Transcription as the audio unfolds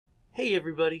Hey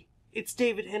everybody, it's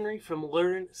David Henry from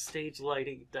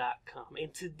LearnStageLighting.com,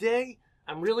 and today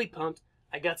I'm really pumped.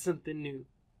 I got something new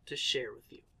to share with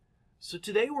you. So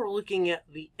today we're looking at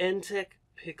the ENTTEC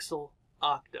Pixel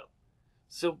Octo.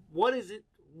 So what is it,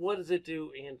 what does it do,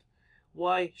 and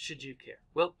why should you care?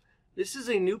 Well, this is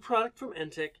a new product from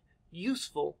ENTTEC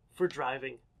useful for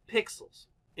driving pixels.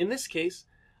 In this case,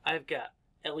 I've got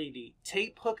LED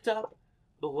tape hooked up.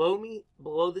 Below me,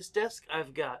 below this desk,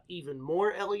 I've got even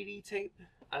more LED tape.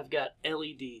 I've got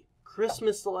LED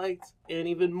Christmas lights and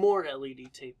even more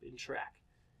LED tape in track.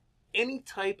 Any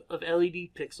type of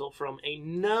LED pixel from a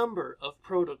number of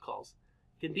protocols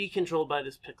can be controlled by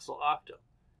this Pixel Octo.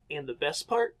 And the best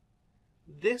part?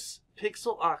 This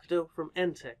Pixel Octo from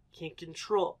ENTTEC can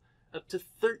control up to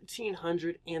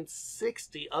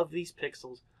 1,360 of these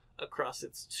pixels across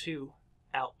its two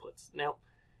outputs. Now,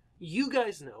 you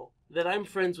guys know that I'm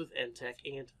friends with ENTTEC,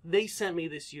 and they sent me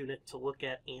this unit to look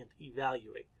at and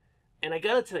evaluate. And I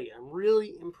gotta tell you, I'm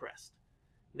really impressed.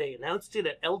 They announced it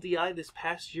at LDI this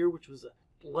past year, which was a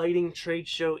lighting trade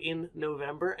show in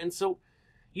November. And so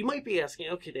you might be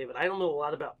asking, okay, David, I don't know a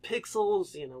lot about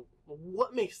pixels.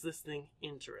 What makes this thing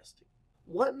interesting?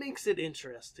 What makes it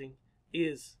interesting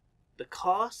is the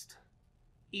cost,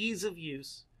 ease of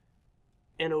use,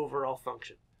 and overall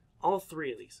function. All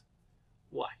three of these.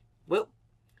 Why? Well,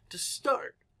 to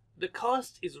start, the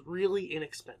cost is really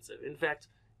inexpensive. In fact,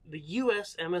 the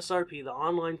US MSRP, the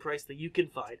online price that you can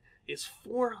find, is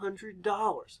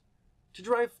 $400 to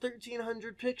drive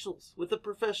 1,300 pixels with a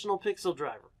professional pixel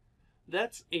driver.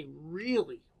 That's a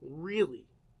really, really,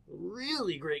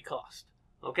 really great cost.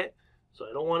 Okay? So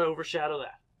I don't want to overshadow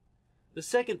that. The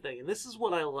second thing, and this is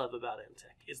what I love about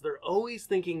ENTTEC, is they're always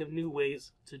thinking of new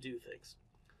ways to do things.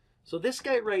 So this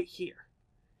guy right here,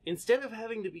 instead of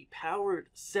having to be powered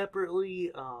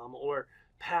separately or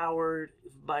powered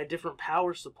by a different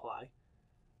power supply,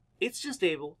 it's just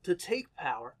able to take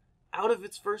power out of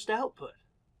its first output.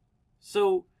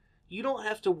 So you don't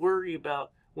have to worry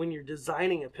about, when you're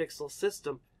designing a pixel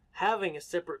system, having a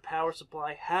separate power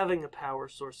supply, having a power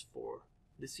source for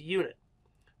this unit.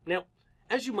 Now,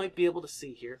 as you might be able to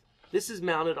see here, this is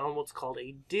mounted on what's called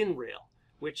a DIN rail,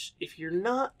 which if you're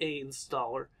not an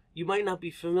installer, you might not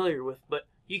be familiar with, but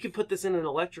you can put this in an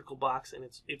electrical box and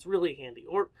it's really handy.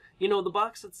 Or, the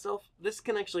box itself, this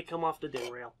can actually come off the DIN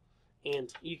rail,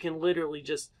 and you can literally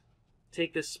just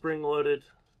take this spring-loaded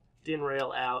DIN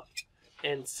rail out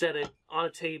and set it on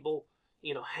a table,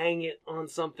 hang it on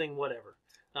something, whatever.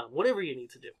 Whatever you need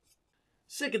to do.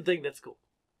 Second thing that's cool.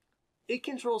 It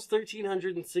controls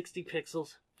 1,360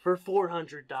 pixels for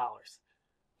 $400.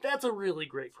 That's a really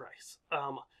great price.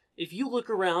 If you look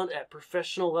around at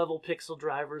professional level pixel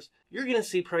drivers, you're going to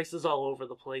see prices all over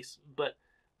the place, but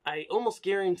I almost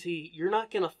guarantee you're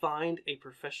not going to find a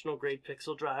professional grade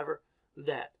pixel driver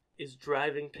that is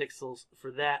driving pixels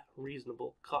for that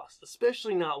reasonable cost,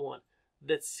 especially not one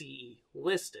that's CE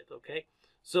listed, okay?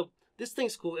 So this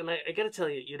thing's cool, and I got to tell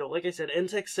you, like I said,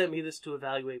 ENTTEC sent me this to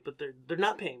evaluate, but they're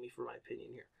not paying me for my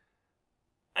opinion here.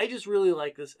 I just really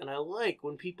like this, and I like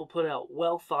when people put out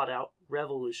well thought out,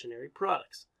 revolutionary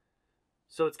products.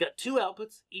 So it's got two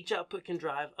outputs. Each output can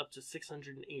drive up to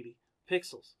 680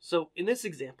 pixels. So in this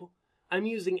example, I'm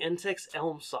using ENTTEC's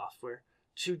Elm software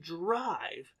to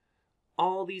drive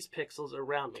all these pixels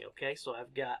around me, okay? So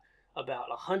I've got about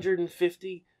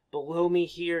 150 below me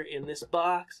here in this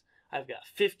box. I've got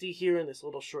 50 here in this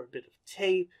little short bit of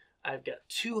tape. I've got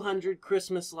 200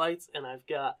 Christmas lights, and I've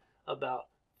got about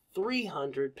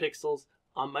 300 pixels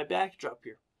on my backdrop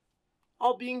here.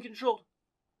 All being controlled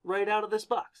right out of this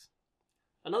box.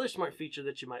 Another smart feature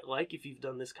that you might like, if you've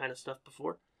done this kind of stuff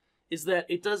before, is that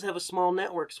it does have a small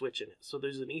network switch in it. So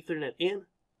there's an Ethernet in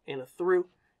and a through,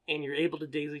 and you're able to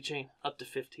daisy chain up to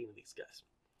 15 of these guys.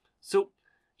 So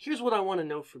here's what I want to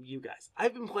know from you guys.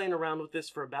 I've been playing around with this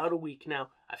for about a week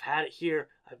now. I've had it here.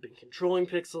 I've been controlling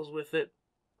pixels with it,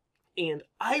 and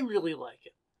I really like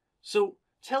it. So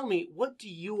tell me, what do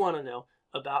you want to know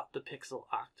about the Pixel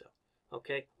Octo?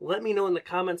 Okay, let me know in the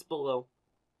comments below.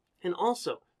 And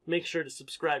also, make sure to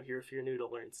subscribe here if you're new to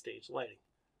Learn Stage Lighting.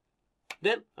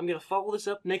 Then, I'm going to follow this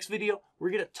up. Next video, we're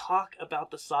going to talk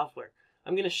about the software.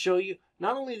 I'm going to show you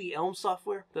not only the Elm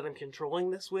software that I'm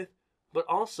controlling this with, but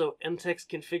also ENTTEC's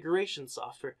configuration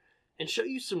software, and show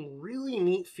you some really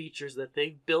neat features that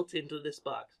they've built into this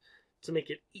box to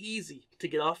make it easy to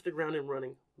get off the ground and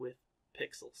running with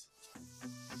pixels.